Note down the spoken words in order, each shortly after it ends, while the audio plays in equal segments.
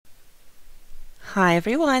Hi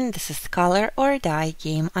everyone, this is Color or Die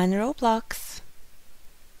game on Roblox.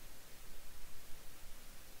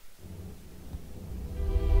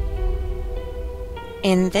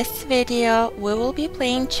 In this video, we will be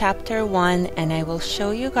playing chapter 1 and I will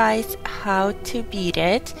show you guys how to beat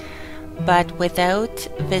it, but without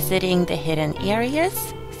visiting the hidden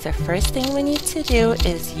areas. So first thing we need to do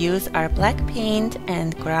is use our black paint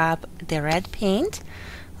and grab the red paint.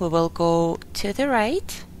 We will go to the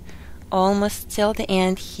right. Almost till the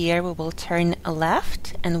end here, we will turn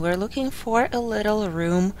left and we're looking for a little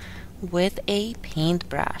room with a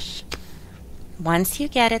paintbrush. Once you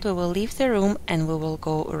get it, we will leave the room and we will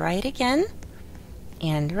go right again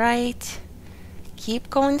and right. Keep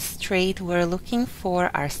going straight. We're looking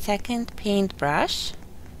for our second paintbrush.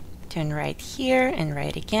 Turn right here and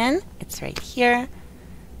right again. It's right here.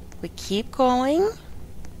 We keep going.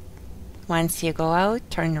 Once you go out,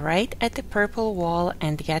 turn right at the purple wall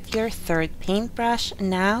and get your third paintbrush.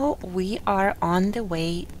 Now we are on the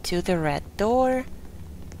way to the red door.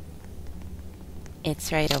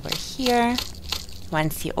 It's right over here.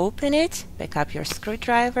 Once you open it, pick up your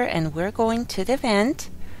screwdriver and we're going to the vent.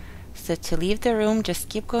 So to leave the room, just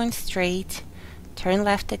keep going straight. Turn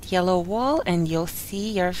left at yellow wall and you'll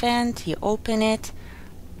see your vent. You open it,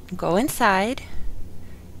 go inside.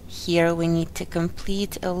 Here we need to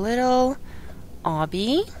complete a little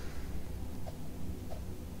obby.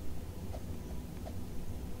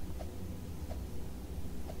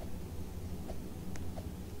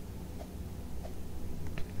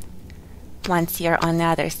 Once you're on the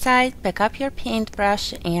other side, pick up your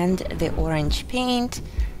paintbrush and the orange paint.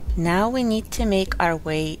 Now we need to make our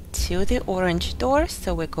way to the orange door,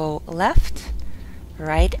 so we go left.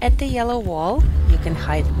 Right at the yellow wall. You can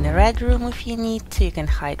hide in the red room if you need to. You can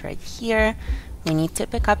hide right here. We need to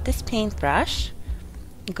pick up this paintbrush.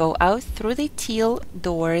 Go out through the teal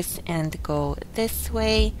doors and go this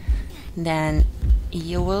way. Then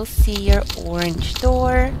you will see your orange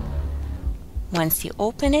door. Once you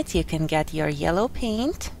open it, you can get your yellow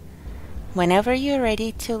paint. Whenever you're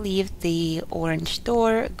ready to leave the orange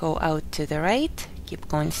door, go out to the right. Keep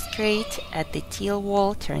going straight at the teal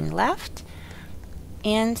wall. Turn left.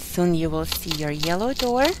 And soon you will see your yellow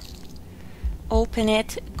door. Open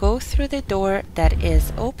it, go through the door that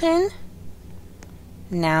is open.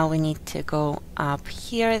 Now we need to go up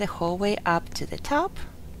here the whole way up to the top.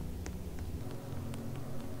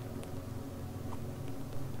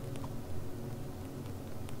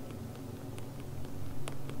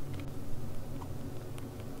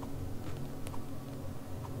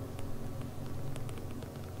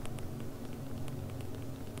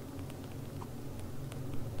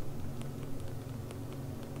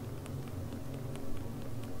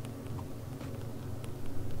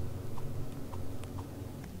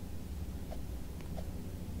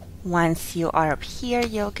 Once you are up here,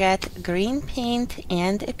 you'll get green paint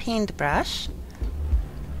and a paintbrush.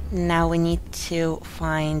 Now we need to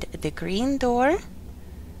find the green door.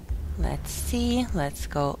 Let's see, let's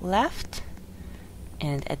go left.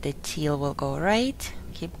 And at the teal we'll go right.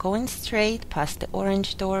 Keep going straight past the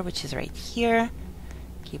orange door, which is right here.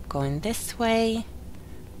 Keep going this way.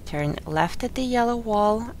 Turn left at the yellow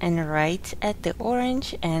wall and right at the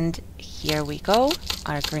orange. And here we go,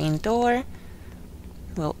 our green door.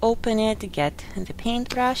 We'll open it, get the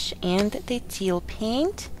paintbrush and the teal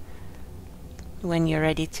paint. When you're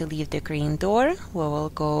ready to leave the green door, we will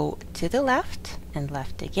go to the left and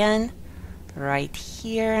left again, right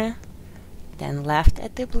here, then left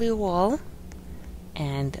at the blue wall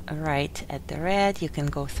and right at the red. You can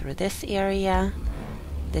go through this area.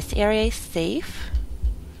 This area is safe.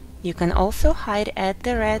 You can also hide at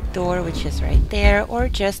the red door, which is right there, or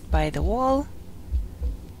just by the wall.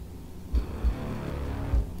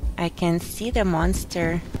 I can see the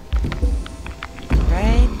monster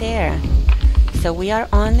right there. So we are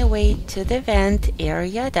on the way to the vent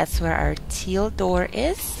area. That's where our teal door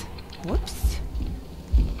is. Whoops.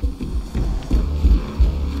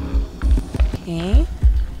 Okay,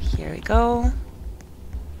 here we go.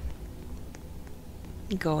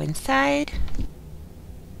 Go inside.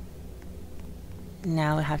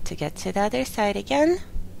 Now we have to get to the other side again.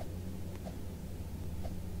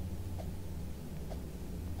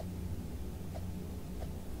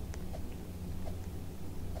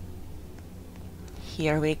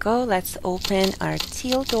 Here we go. Let's open our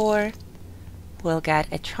teal door. We'll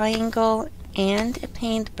get a triangle and a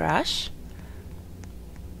paintbrush.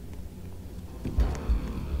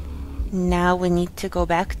 Now we need to go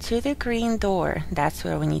back to the green door. That's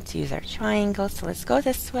where we need to use our triangle. So let's go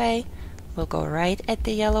this way. We'll go right at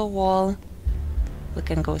the yellow wall. We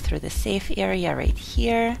can go through the safe area right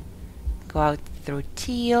here. Go out through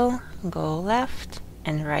teal, go left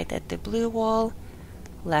and right at the blue wall,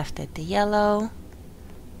 left at the yellow,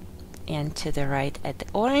 and to the right at the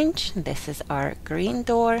orange. This is our green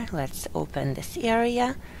door. Let's open this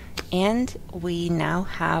area, and we now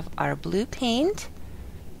have our blue paint.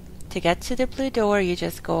 To get to the blue door, you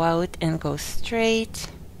just go out and go straight.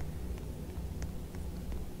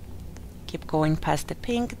 Keep going past the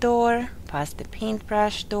pink door, past the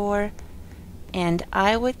paintbrush door, and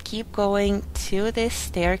I would keep going to this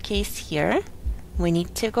staircase here. We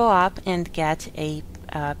need to go up and get a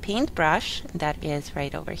paintbrush that is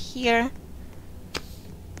right over here.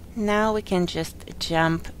 Now we can just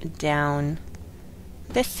jump down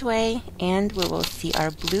this way and we will see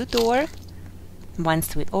our blue door.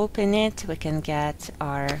 Once we open it, we can get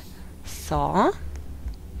our saw.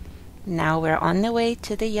 Now we're on the way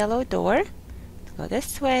to the yellow door. Let's go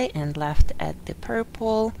this way and left at the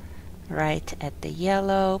purple, right at the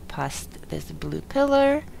yellow, past this blue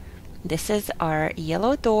pillar. This is our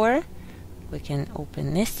yellow door. We can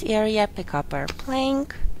open this area, pick up our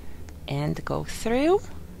plank, and go through.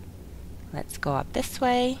 Let's go up this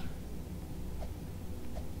way.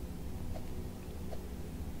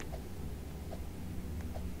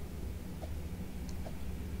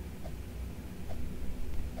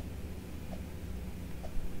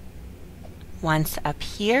 Once up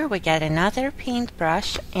here, we get another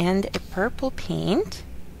paintbrush and a purple paint.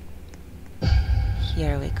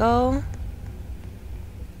 Here we go.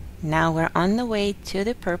 Now we're on the way to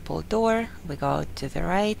the purple door. We go to the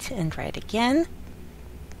right and right again.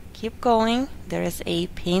 Keep going. There is a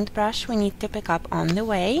paintbrush we need to pick up on the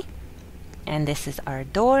way. And this is our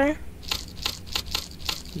door.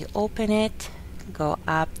 You open it, go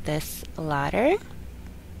up this ladder.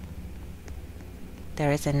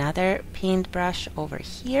 There is another paintbrush over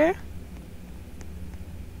here.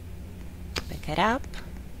 Pick it up.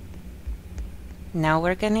 Now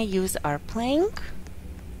we're going to use our plank.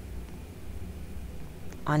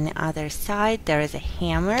 On the other side, there is a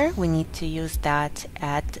hammer. We need to use that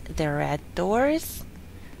at the red doors.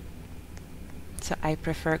 So I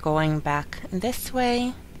prefer going back this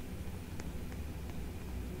way.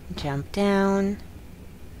 Jump down.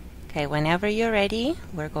 Okay, whenever you're ready,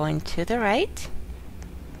 we're going to the right.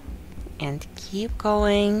 And keep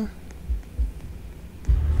going.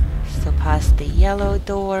 So past the yellow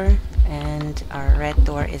door, and our red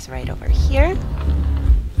door is right over here.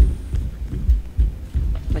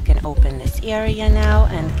 We can open this area now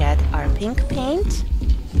and get our pink paint.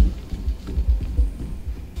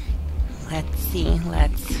 Let's see,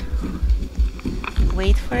 let's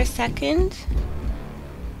wait for a second.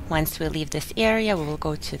 Once we leave this area, we will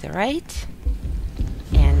go to the right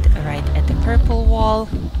and right at the purple wall.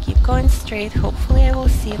 Keep going straight. Hopefully I will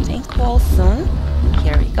see a pink wall soon.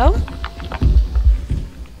 Here we go.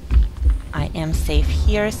 I am safe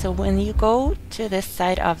here, so when you go to this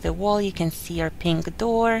side of the wall, you can see our pink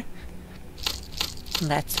door.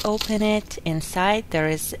 Let's open it. Inside there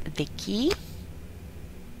is the key,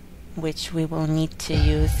 which we will need to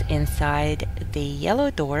use inside the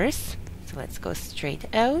yellow doors. So let's go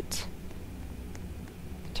straight out.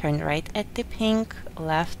 Turn right at the pink,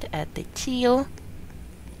 left at the teal,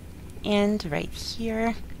 and right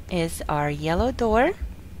here is our yellow door.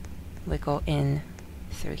 We go in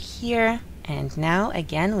through here, and now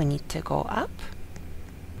again we need to go up.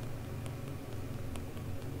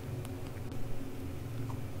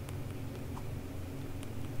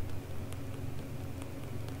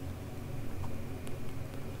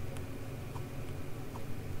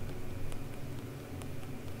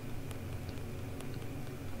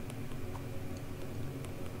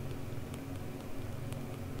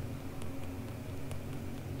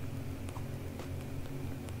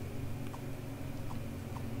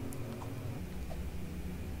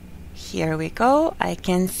 Here we go. I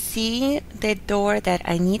can see the door that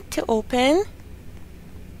I need to open.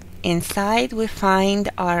 Inside we find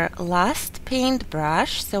our last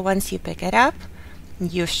paintbrush. So once you pick it up,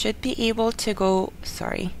 you should be able to go,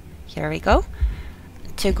 here we go,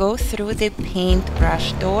 to go through the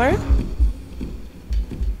paintbrush door.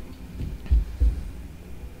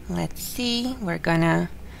 Let's see, we're gonna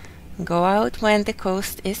go out when the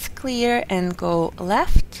coast is clear and go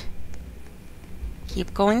left.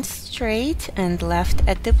 Keep going straight and left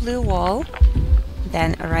at the blue wall,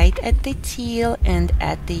 then right at the teal and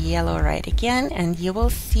at the yellow right again, and you will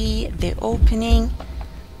see the opening.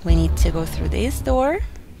 We need to go through this door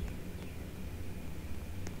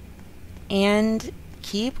and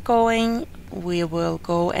keep going. We will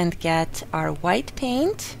go and get our white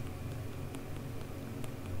paint.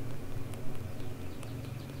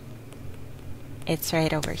 It's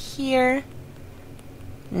right over here.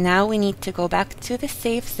 Now we need to go back to the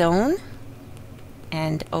safe zone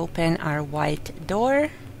and open our white door.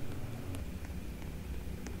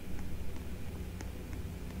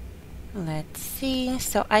 Let's see.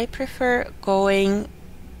 So I prefer going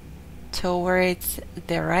towards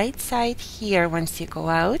the right side here once you go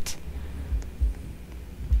out.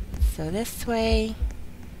 So this way,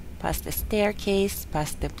 past the staircase,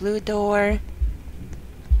 past the blue door,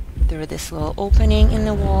 through this little opening in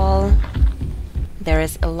the wall. There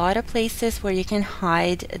is a lot of places where you can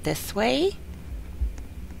hide this way.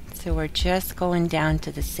 So we're just going down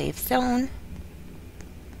to the safe zone.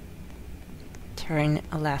 Turn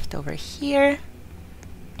left over here.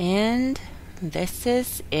 And this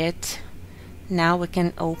is it. Now we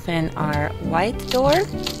can open our white door.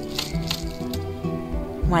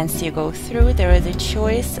 Once you go through, there is a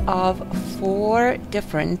choice of 4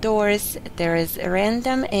 different doors. There is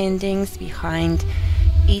random endings behind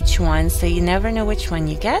each one, so you never know which one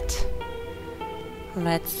you get.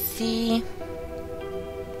 Let's see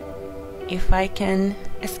if I can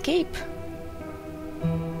escape.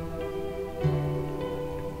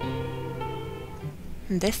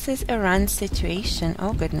 This is a run situation.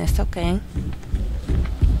 Oh goodness, okay.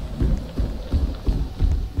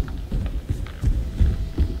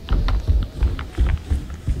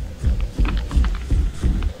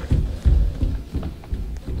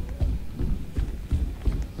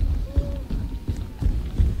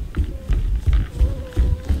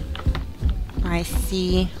 I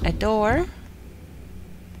see a door.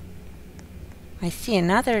 I see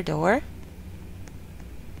another door.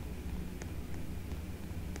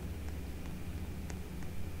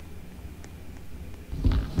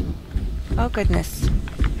 Oh goodness.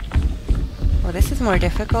 Oh, this is more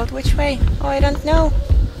difficult. Which way? Oh, I don't know.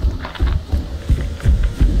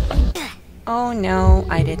 Oh no,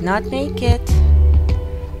 I did not make it.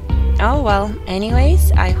 Oh well,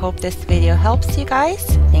 anyways, I hope this video helps you guys.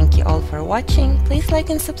 Thank you all for watching. Please like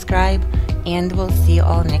and subscribe, and we'll see you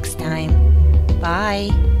all next time. Bye!